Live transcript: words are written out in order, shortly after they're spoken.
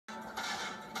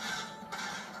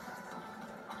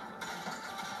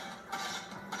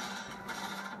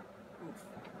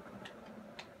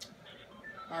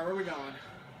Alright, where we going?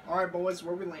 Alright, boys,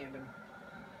 where we landing?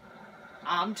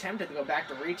 I'm tempted to go back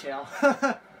to retail.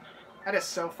 That is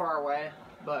so far away.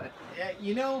 But,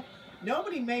 you know,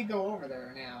 nobody may go over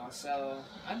there now, so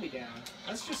I'd be down.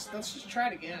 Let's just try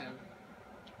it again.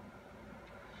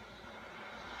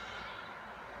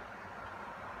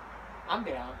 I'm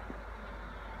down.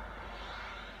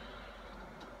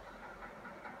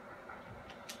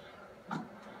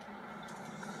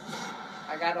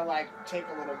 I gotta, like, take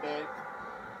a little bit.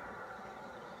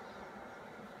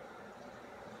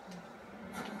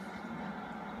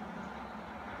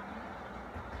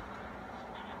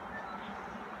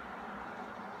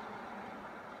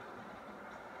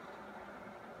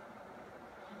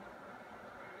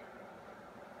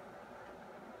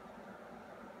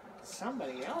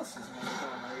 Somebody else is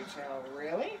going retail.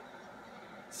 Really?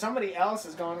 Somebody else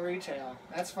is going retail.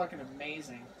 That's fucking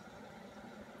amazing.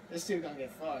 This dude gonna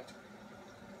get fucked.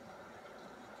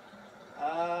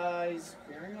 He's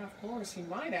veering off course. He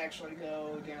might actually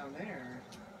go down there.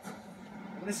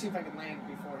 I'm gonna see if I can land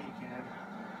before he can.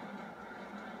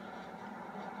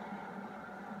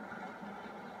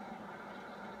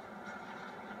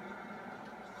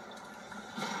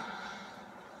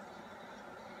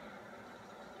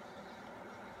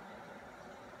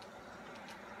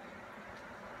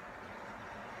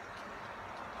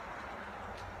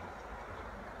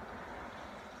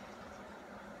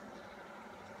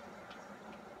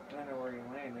 I don't know where you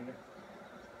landed.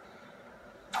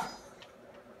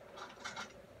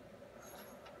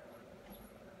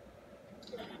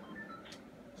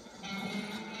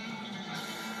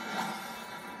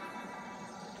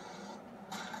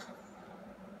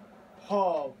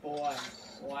 Oh boy.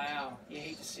 Wow. You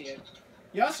hate to see it.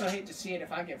 You also hate to see it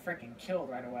if I get freaking killed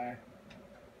right away.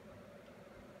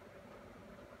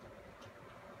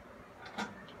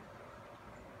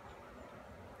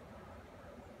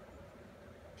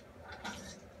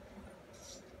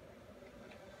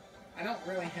 I don't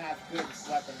really have good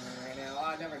weaponry right now.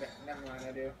 Oh, never mind,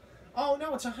 I do. Oh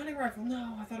no, it's a hunting rifle.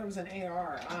 No, I thought it was an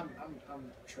AR. I'm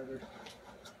triggered.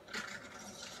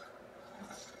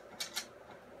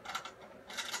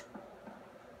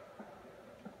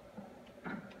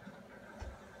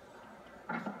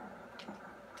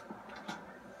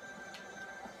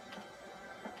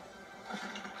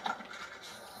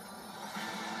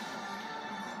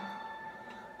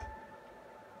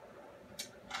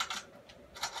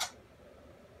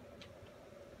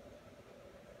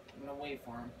 I'm gonna wait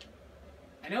for him.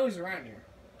 I know he's around here.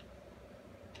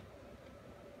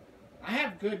 I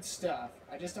have good stuff.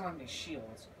 I just don't have any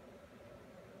shields.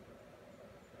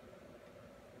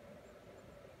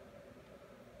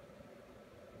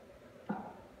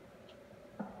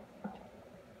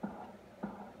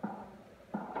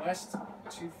 West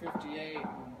 258 and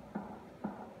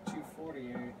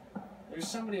 248. There's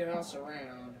somebody else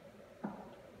around.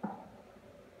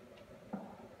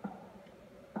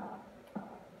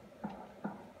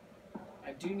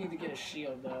 I do need to get a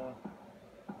shield though.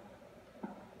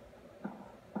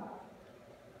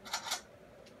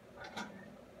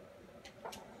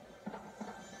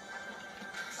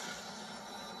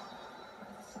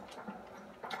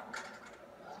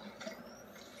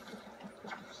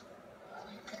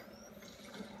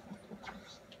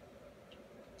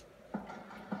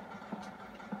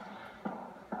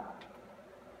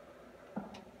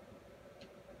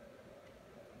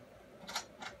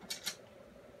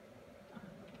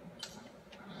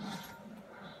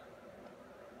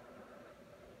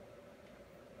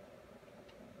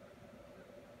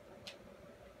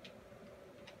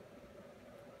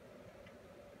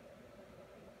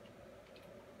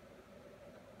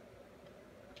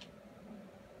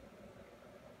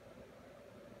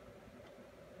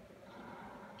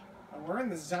 We're in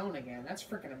the zone again. That's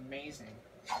freaking amazing.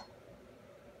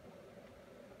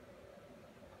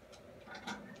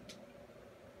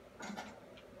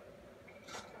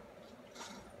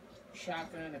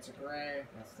 Shotgun, it's a gray.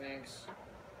 No thanks.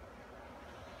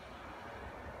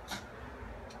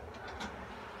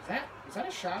 Is that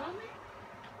a shot on me?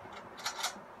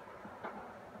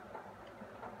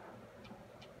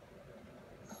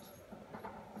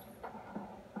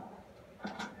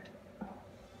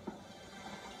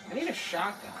 I need a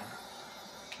shotgun.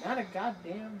 Not a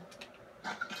goddamn...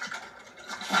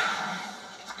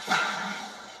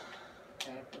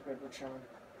 Okay, we're good, we're chilling.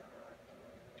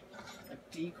 A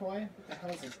decoy? What the hell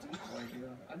is a decoy do?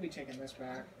 I'd be taking this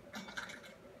back.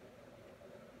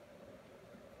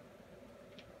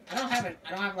 I don't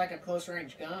have like a close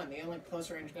range gun. The only close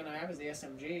range gun I have is the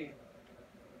SMG.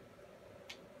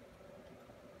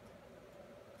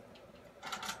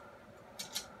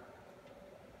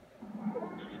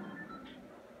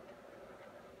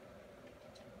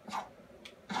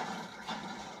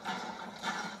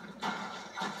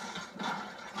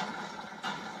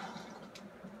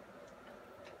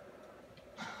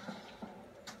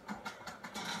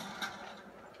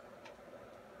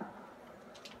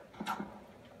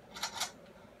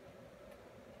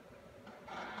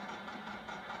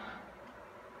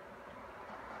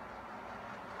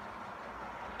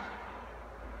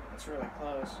 It's really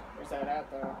close. Where's that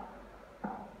at, though?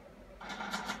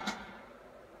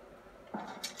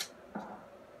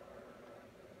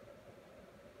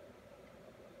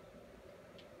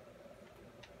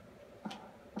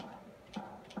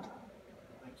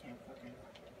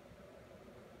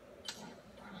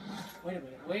 Wait a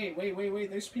minute.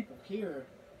 Wait. There's people here.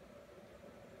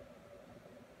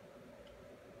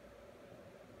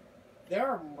 There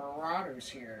are marauders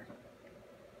here.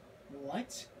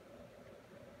 What?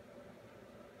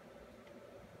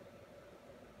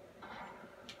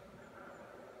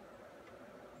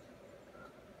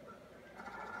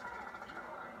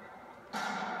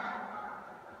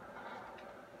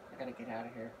 I gotta get out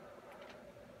of here.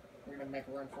 We're gonna make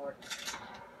a run for it.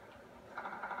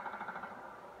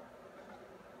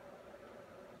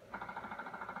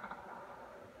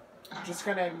 Just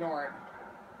gonna ignore it.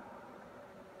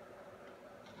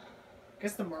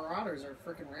 Guess the marauders are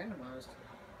freaking randomized.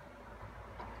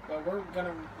 But we're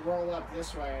gonna roll up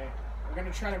this way. We're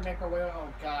gonna try to make our way.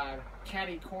 Oh god.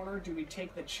 Catty corner, do we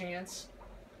take the chance?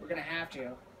 We're gonna have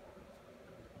to.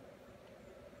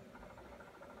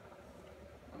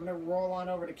 I'm gonna roll on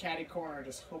over to Catty corner,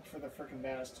 just hope for the freaking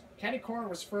best. Catty corner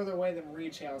was further away than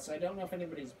retail, so I don't know if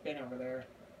anybody's been over there.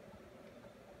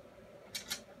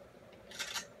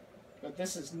 But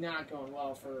this is not going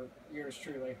well for yours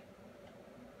truly.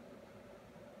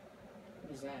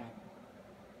 What is that?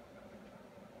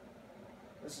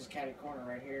 This is Catty corner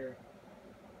right here.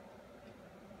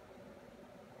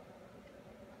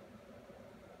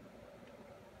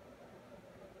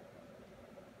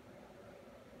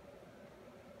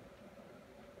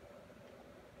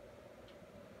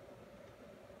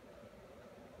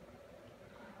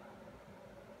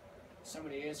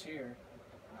 Somebody is here.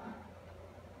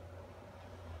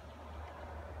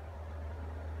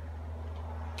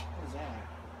 What is that?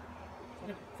 Is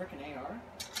that a frickin' AR?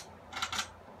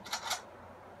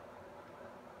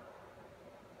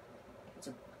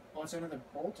 Oh, it's another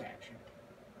bolt action.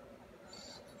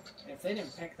 If they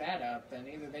didn't pick that up, then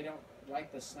either they don't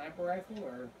like the sniper rifle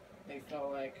or they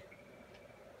felt like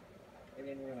they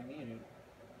didn't really need it.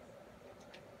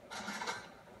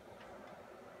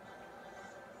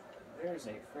 There's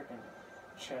a frickin'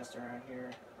 chest around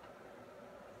here.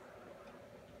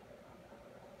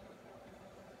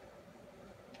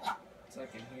 It's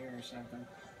like in here or something.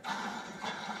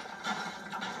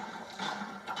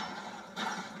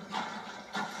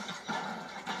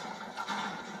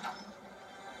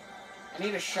 I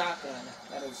need a shotgun.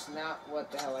 That is not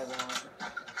what the hell I want.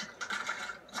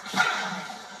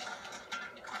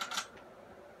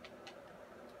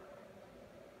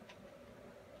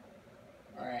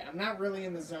 Alright, I'm not really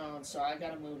in the zone, so I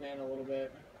gotta move in a little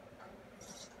bit.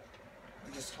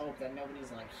 And just hope that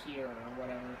nobody's like here or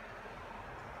whatever.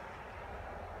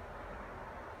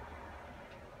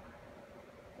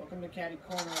 Welcome to Catty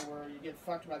Corner, where you get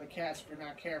fucked by the cats if you're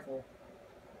not careful.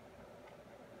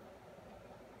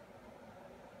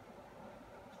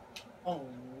 Oh.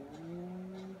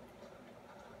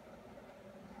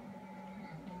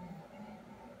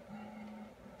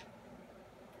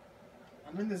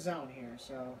 I'm in the zone here,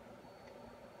 so...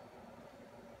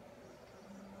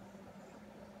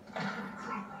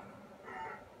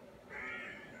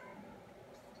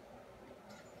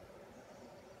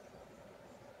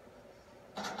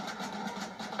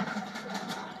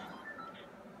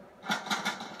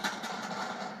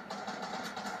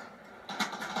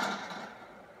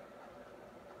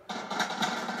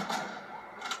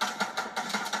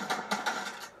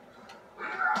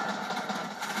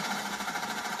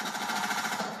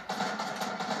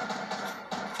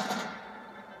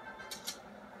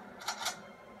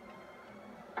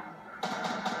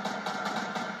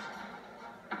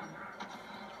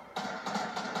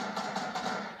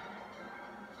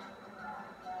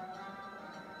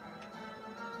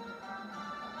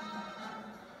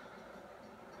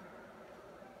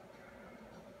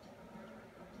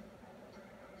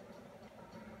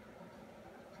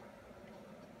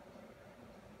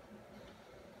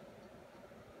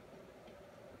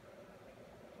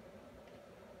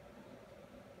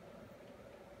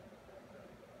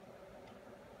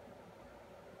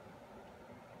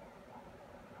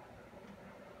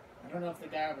 I don't know if the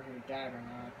guy over here died or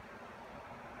not.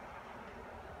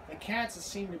 The cats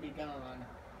seem to be gone.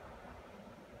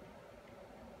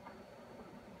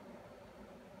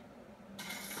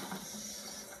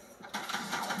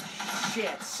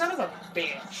 Shit, son of a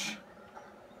bitch.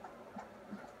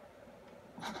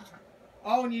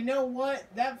 Oh, and you know what?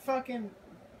 That fucking...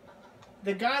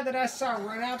 The guy that I saw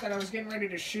run out that I was getting ready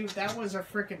to shoot, that was a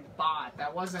freaking bot.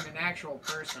 That wasn't an actual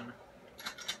person.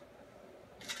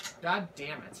 God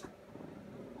damn it.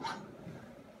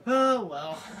 Oh,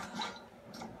 well.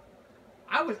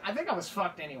 I think I was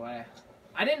fucked anyway.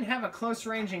 I didn't have a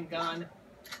close-ranging gun.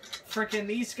 Frickin'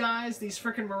 these guys, these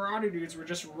frickin' Marauder dudes were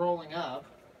just rolling up.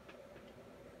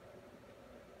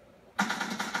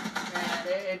 And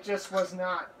it just was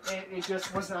not, it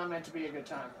just was not meant to be a good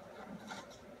time.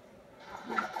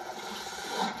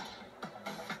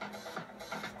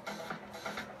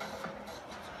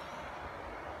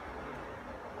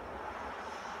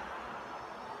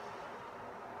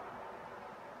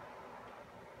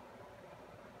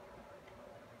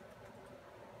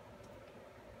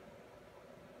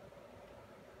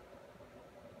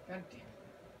 God damn it.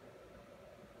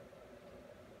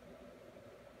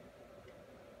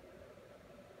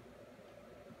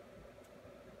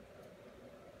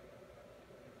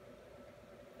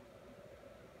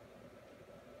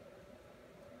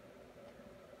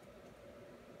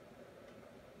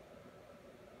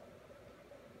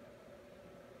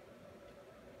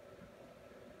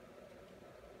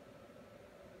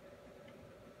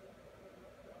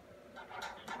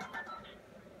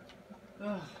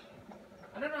 Ugh.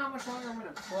 I don't know how much longer I'm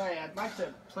going to play. I'd like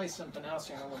to play something else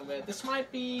here in a little bit. This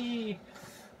might be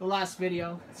the last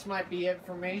video. This might be it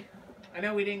for me. I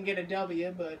know we didn't get a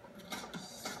W, but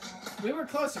we were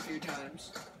close a few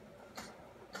times.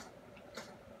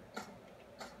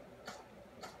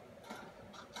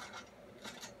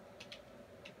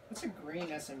 What's a green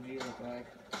SMG look like?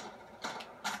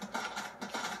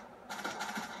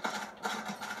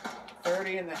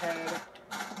 30 in the head.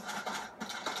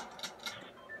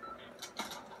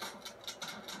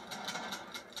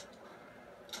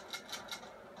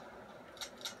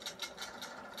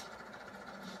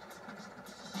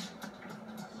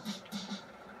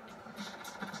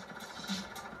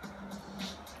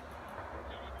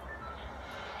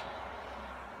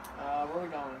 Where are we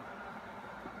going?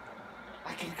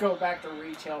 I can go back to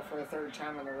retail for a third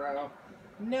time in a row.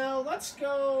 No, let's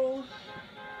go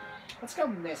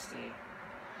Misty.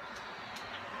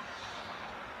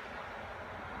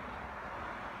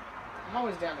 I'm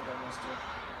always down to go Misty.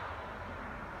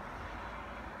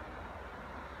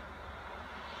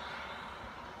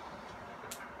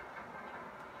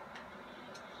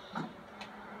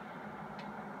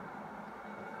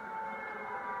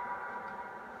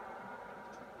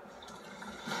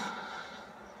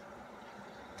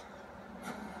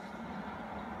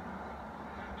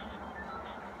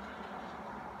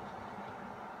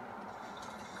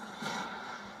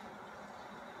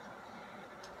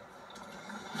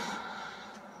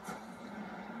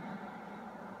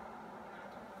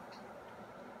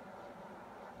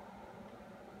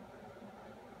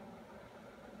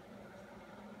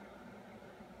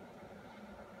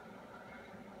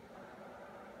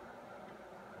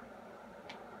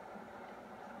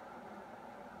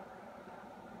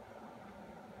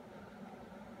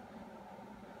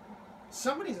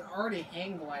 Somebody's already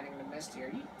hang gliding to Misty. Are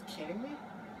you kidding me?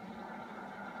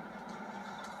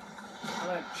 I'm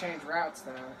gonna change routes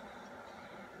now.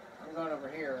 I'm going over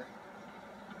here.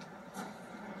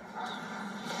 I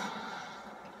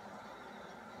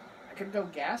could go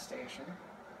gas station.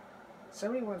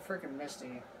 Somebody went freaking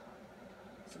Misty.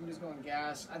 Somebody's going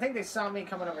gas. I think they saw me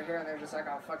coming over here and they're just like,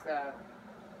 oh, fuck that.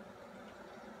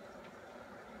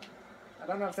 I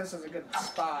don't know if this is a good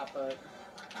spot, but...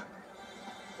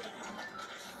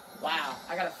 Wow,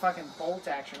 I got a fucking bolt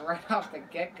action right off the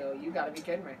get-go. You gotta be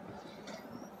kidding me.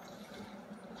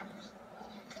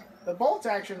 The bolt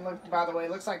action, by the way,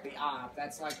 looks like the op.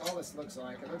 That's like all this looks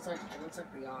like. It looks like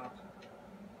the op.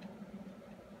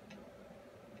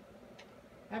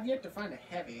 I've yet to find a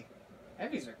heavy.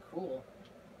 Heavies are cool.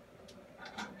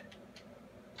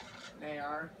 An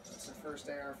AR. That's the first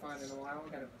AR I find in a while.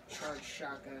 We got a charged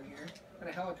shotgun here. Got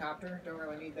a helicopter. Don't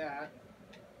really need that.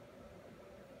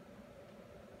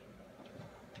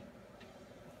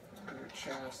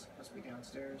 Chest must be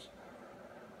downstairs.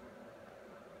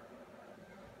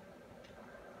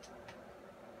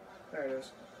 There it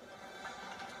is.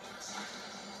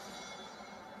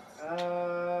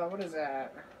 What is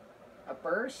that? A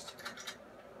burst?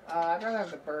 I'd rather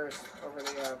have the burst over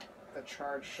the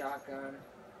charged shotgun.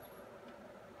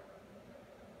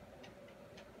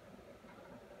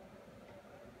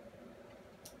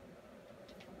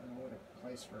 Oh, what a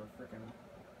place for a frickin'...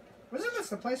 Wasn't this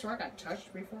the place where I got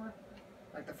touched before?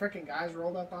 Like the frickin' guys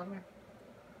rolled up on me?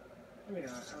 Maybe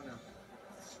not, I don't know.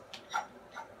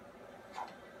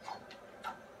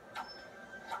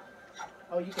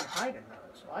 Oh, you can hide in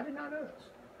those. Well, I did not know this.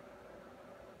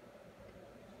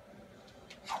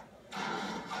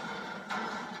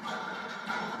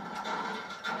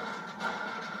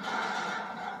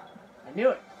 I knew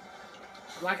it.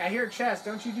 I'm like, I hear a chest,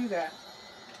 don't you do that.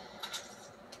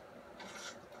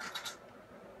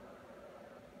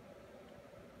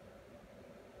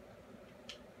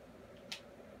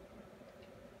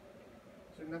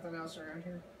 nothing else around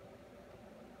here?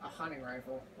 A hunting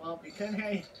rifle. Well, you can't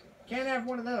have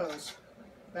one of those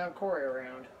without Corey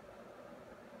around.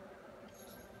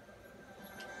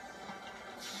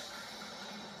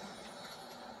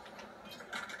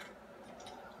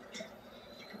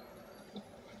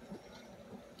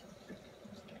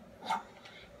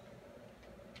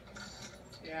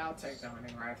 Yeah, I'll take the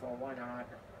hunting rifle. Why not?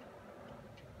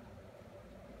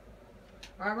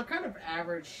 Alright, we're kind of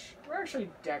average. We're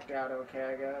actually decked out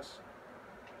okay, I guess.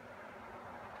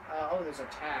 Oh, there's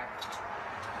attack.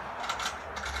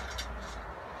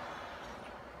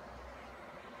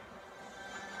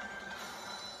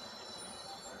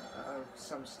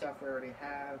 Some stuff we already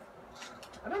have.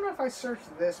 I don't know if I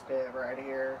searched this bit right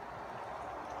here.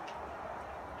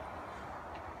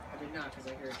 I did not,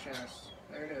 because I hear a chest.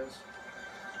 There it is.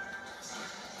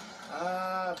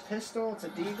 Pistol, it's a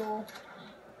deagle.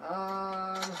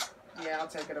 Yeah, I'll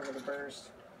take it over the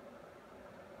burst.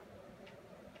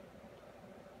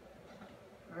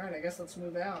 Alright, I guess let's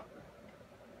move out.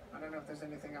 I don't know if there's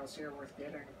anything else here worth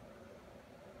getting.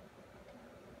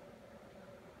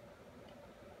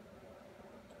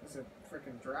 There's a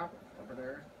freaking drop over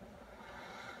there.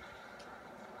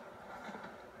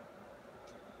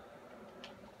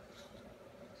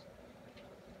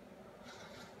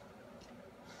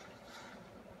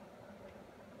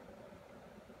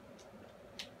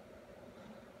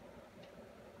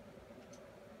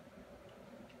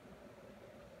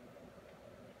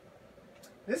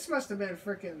 This must have been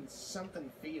freaking something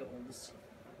fields.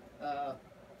 I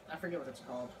forget what it's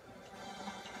called.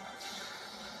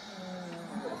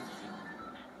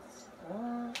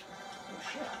 Oh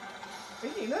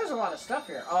shit. There's a lot of stuff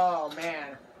here. Oh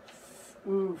man.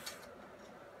 Oof.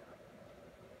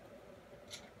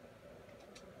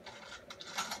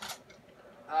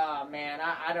 Oh man,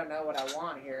 I don't know what I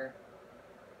want here.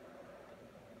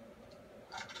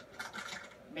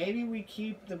 Maybe we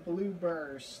keep the blue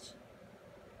burst.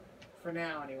 For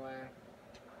now, anyway.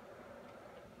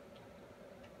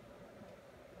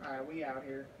 Alright, we out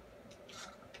here.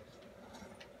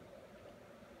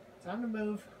 Time to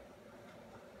move.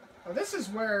 Oh, this is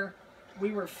where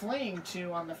we were fleeing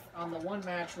to on the one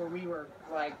match where we were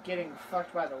like getting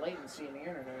fucked by the latency in the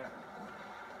internet.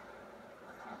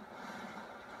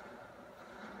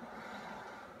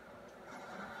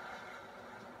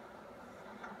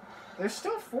 There's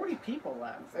still 40 people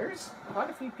left. There's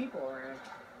quite a few people around.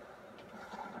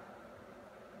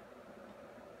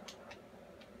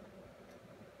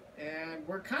 And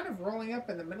we're kind of rolling up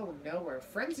in the middle of nowhere.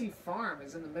 Frenzy Farm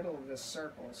is in the middle of this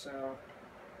circle, so...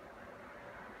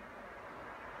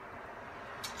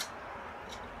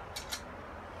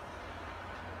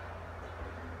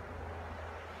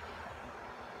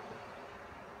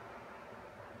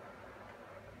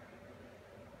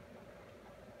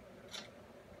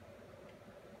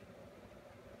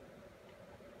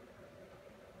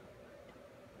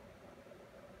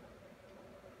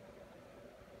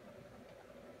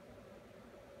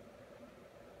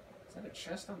 Is that a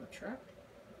chest on the truck?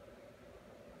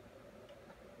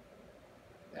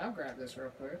 Yeah, I'll grab this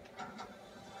real quick.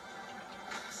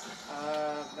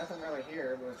 Nothing really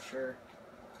here, but sure.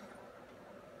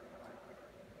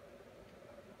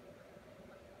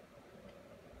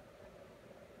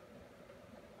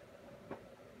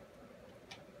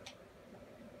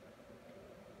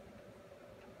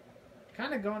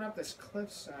 Kind of going up this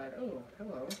cliffside. Oh,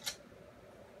 hello.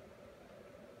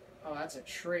 Oh, that's a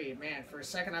tree. Man, for a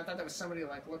second I thought that was somebody,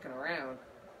 like, looking around.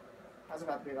 I was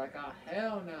about to be like, oh,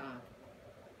 hell no.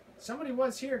 Somebody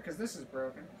was here, because this is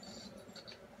broken.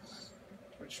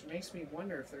 Which makes me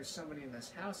wonder if there's somebody in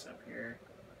this house up here.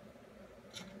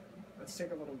 Let's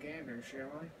take a little gander, shall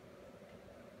we?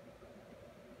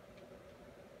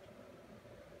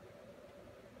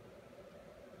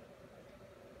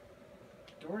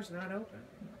 Door's not open.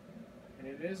 And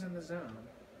it is in the zone.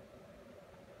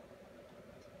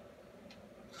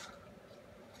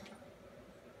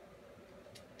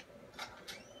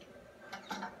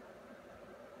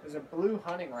 There's a blue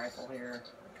hunting rifle here.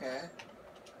 Okay.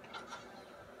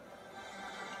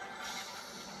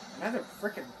 Another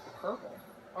frickin' purple.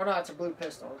 Oh no, it's a blue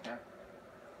pistol. Okay.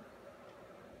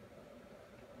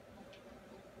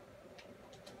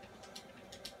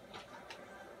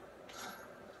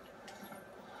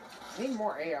 I need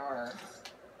more AR.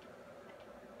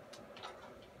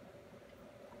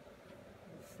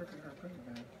 Frickin' harpoon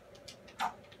gun.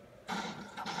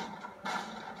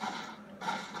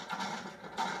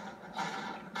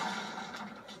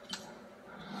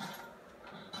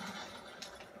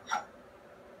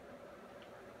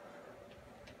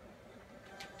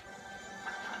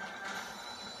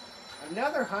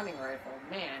 Another hunting rifle.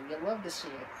 Man, you love to see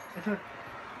it. Can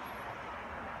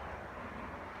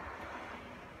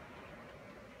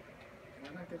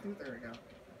I not get through? There we go.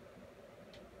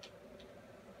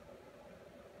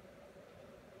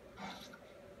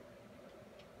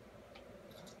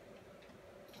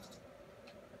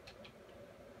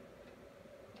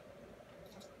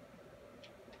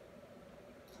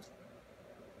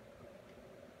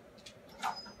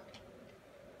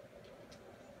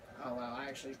 Oh wow, I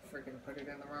actually freaking put it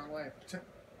in the wrong way. Here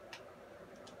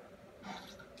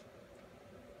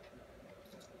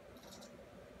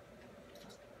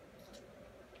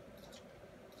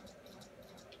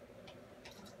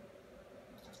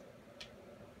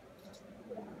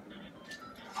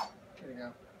we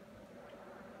go.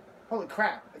 Holy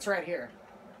crap, it's right here.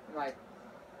 I'm like...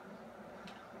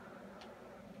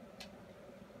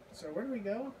 So where do we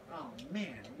go? Oh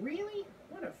man, really?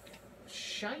 What a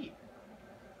shite.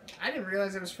 I didn't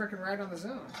realize it was freaking right on the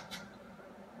zone.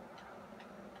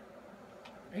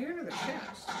 I hear the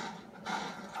chest.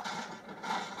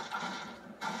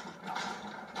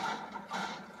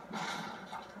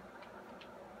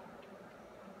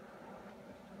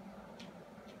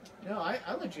 No, I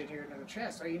legit hear another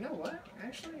chest. Oh, you know what?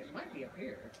 Actually, it might be up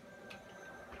here.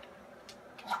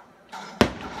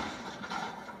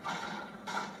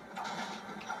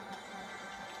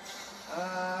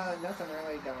 Nothing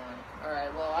really going.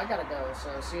 Alright, well, I gotta go, so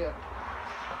see ya.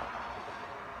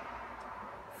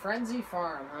 Frenzy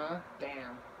Farm, huh?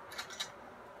 Damn.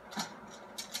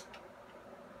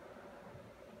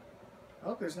 I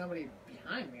hope there's nobody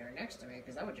behind me or next to me,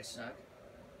 because that would just suck.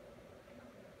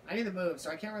 I need to move,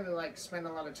 so I can't really, like, spend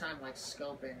a lot of time, like,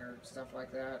 scoping or stuff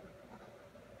like that.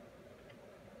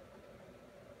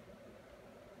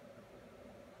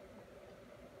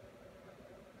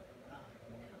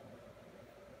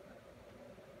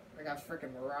 I got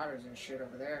freaking marauders and shit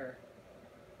over there.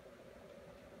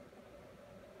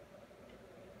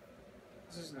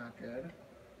 This is not good.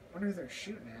 I wonder who they're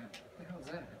shooting at. What the hell is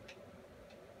that?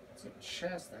 It's a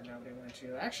chest that nobody went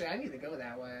to. Actually, I need to go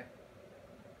that way.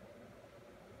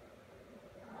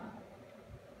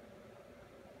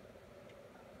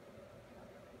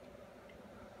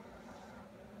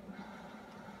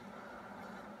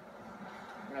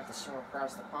 I'm gonna have to swim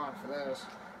across the pond for those.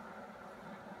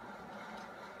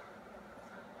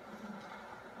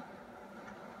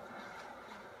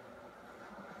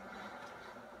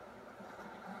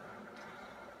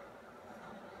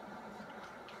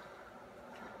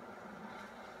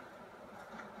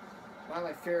 My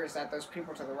only fear is that those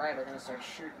people to the right are going to start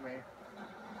shooting me.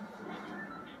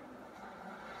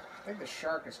 I think the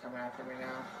shark is coming after me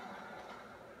now.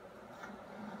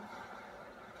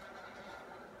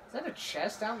 Is that a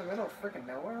chest down the middle of freaking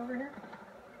nowhere over here?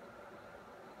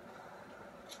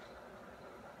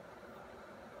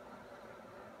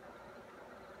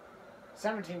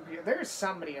 $17 people. There's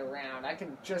somebody around. I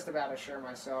can just about assure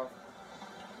myself.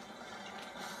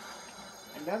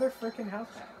 Another freaking health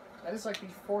pack. That is like the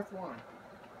fourth one.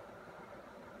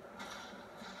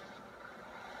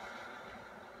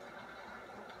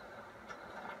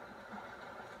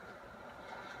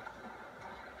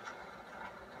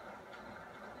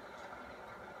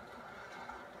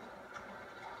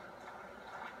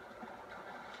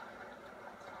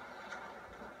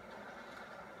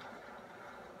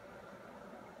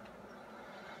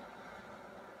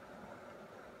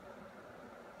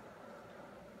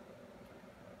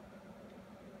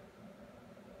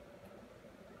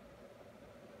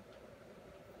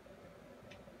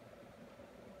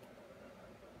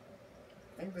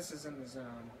 I think this is in the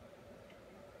zone.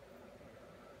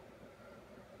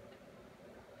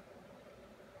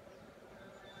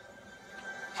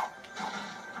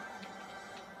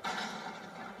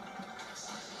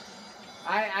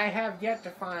 I have yet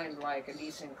to find like a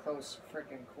decent close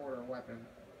freaking quarter weapon.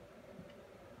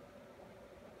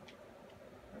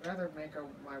 I'd rather make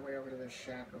my way over to this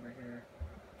shack over here.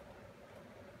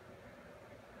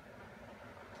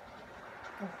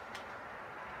 Oh.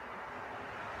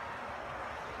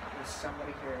 There's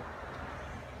somebody here.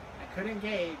 I could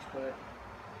engage, but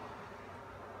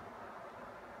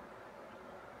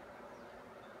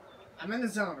I'm in the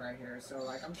zone right here, so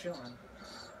like I'm chilling.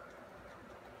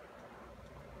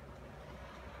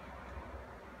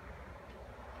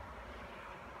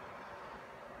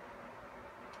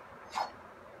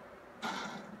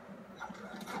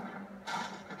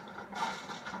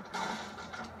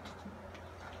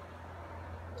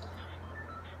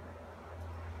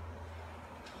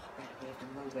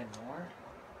 Move in more.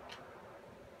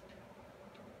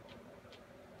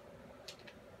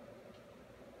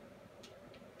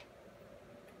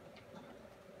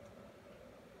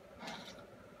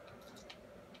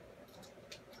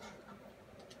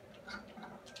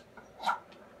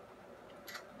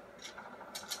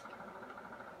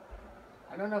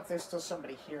 I don't know if there's still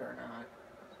somebody here or not.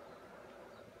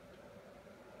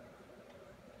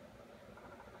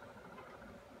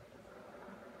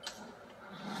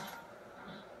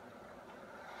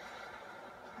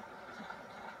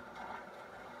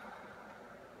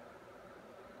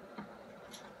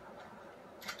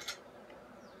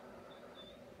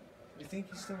 You think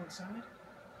he's still inside?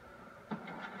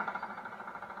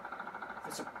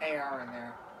 There's some AR in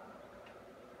there.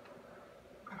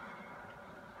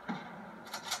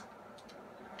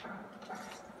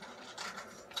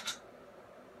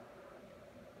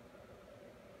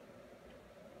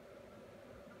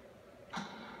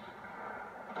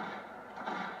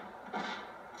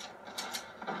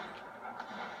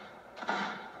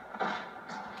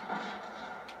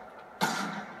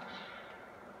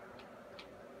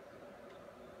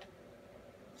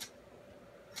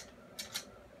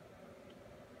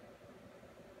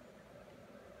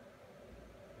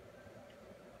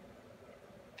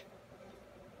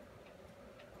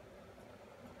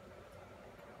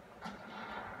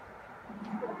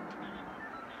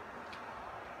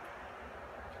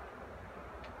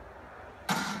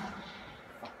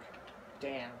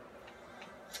 Damn.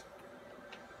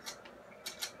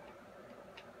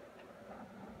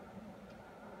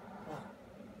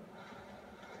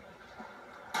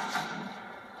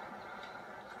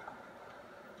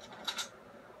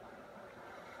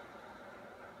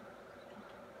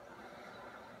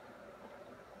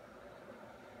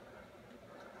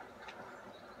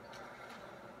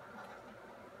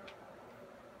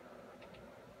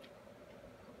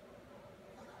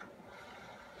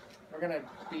 We're gonna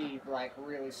be, like,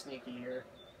 really sneaky here.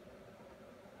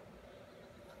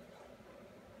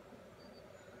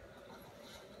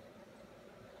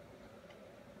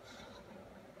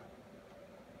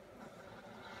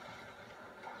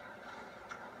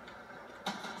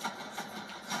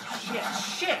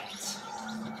 Shit!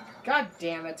 God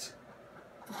damn it.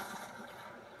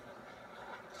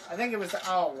 I think it was the...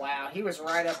 Oh, wow. He was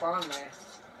right up on there.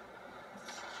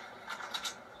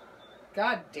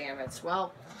 God damn it.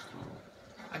 Well...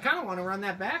 I kind of want to run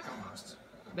that back almost.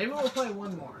 Maybe we'll play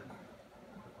one more.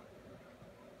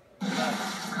 What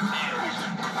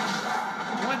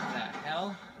the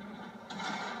hell?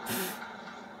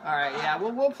 Alright, yeah,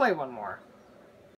 we'll play one more.